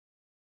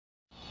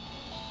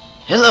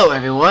Hello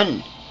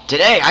everyone!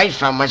 Today I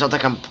found myself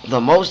the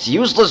most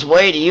useless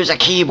way to use a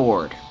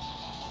keyboard.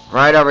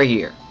 Right over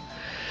here.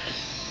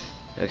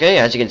 Okay,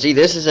 as you can see,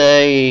 this is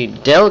a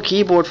Dell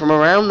keyboard from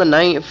around the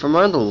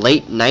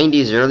late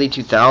 90s, early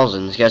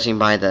 2000s, guessing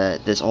by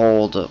this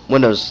old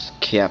Windows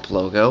cap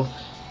logo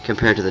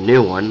compared to the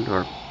new one,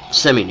 or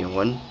semi-new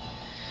one.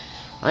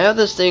 I have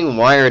this thing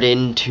wired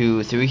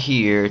through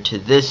here to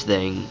this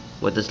thing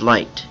with this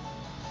light.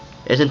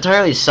 It's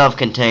entirely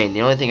self-contained.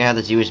 The only thing I have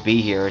this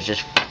USB here is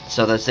just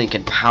so this thing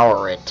can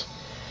power it.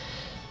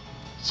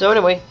 So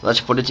anyway,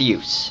 let's put it to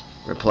use.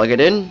 We'll plug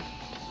it in,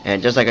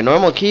 and just like a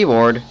normal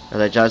keyboard,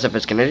 as if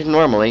it's connected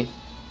normally,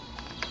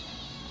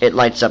 it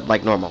lights up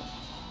like normal.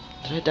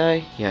 Did I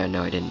die? Yeah,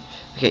 no I didn't.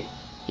 Okay,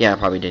 yeah I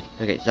probably did.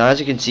 Okay, so as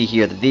you can see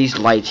here, these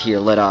lights here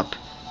lit up,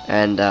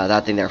 and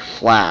that thing there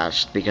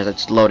flashed because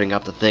it's loading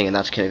up the thing, and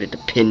that's connected to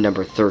pin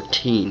number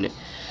 13.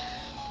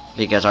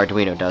 Because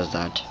Arduino does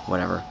that.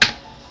 Whatever.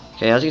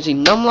 Okay, as you can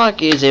see,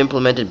 numlock is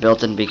implemented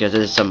built-in because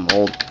it is some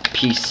old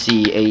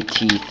PC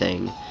AT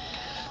thing.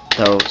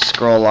 Though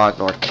scroll lock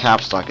nor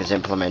caps lock is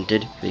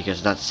implemented because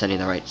it's not sending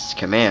the right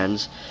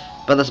commands.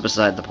 But that's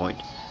beside the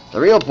point. The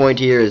real point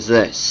here is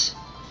this.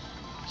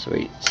 So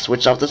we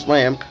switch off this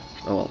lamp.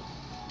 Oh,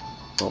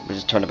 well, we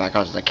just turn it back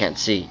on since I can't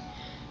see.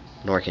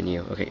 Nor can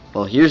you. Okay,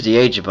 well here's the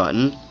H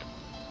button.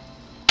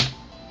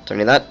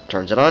 Turning that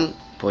turns it on.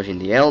 Pushing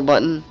the L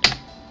button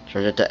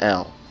turns it to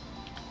L.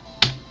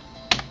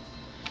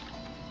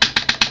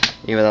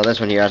 Even though this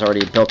one here has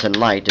already built-in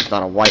light, it's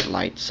not a white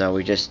light, so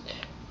we just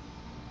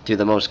do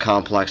the most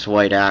complex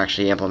way to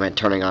actually implement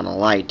turning on a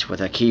light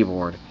with a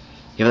keyboard.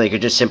 Even though you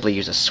could just simply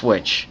use a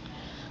switch.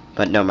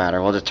 But no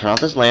matter, we'll just turn off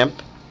this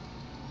lamp.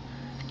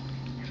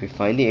 We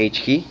find the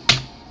H key,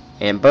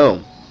 and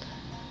boom.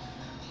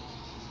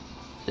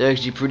 It's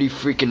actually pretty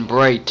freaking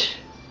bright.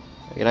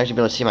 I can actually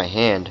be able to see my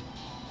hand.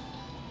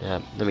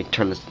 Let me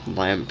turn this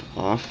lamp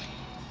off.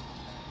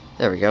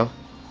 There we go.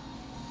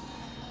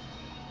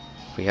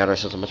 If we had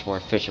ourselves a much more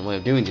efficient way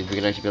of doing this, we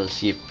can actually be able to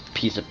see a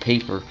piece of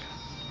paper.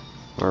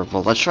 Or,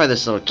 well, let's try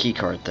this little key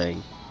card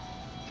thing.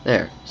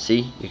 There,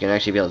 see? You can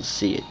actually be able to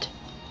see it.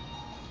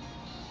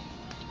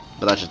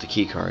 But that's just a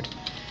key card.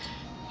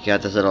 You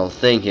got this little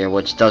thing here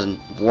which doesn't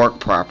work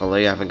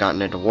properly. I haven't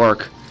gotten it to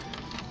work.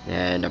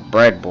 And a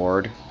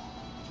breadboard.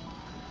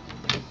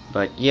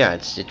 But yeah,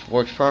 it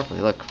works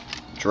properly. Look,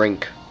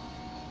 drink.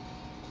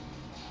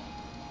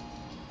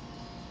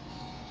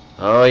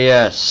 Oh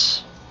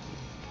yes.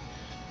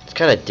 It's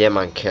kind of dim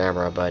on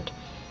camera, but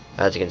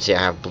as you can see I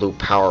have blue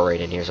power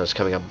rate in here, so it's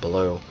coming up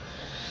blue.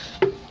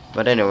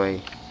 But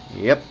anyway,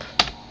 yep.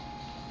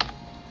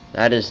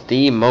 That is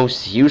the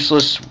most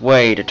useless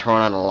way to turn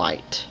on a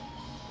light.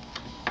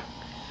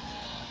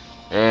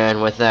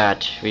 And with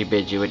that, we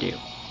bid you adieu.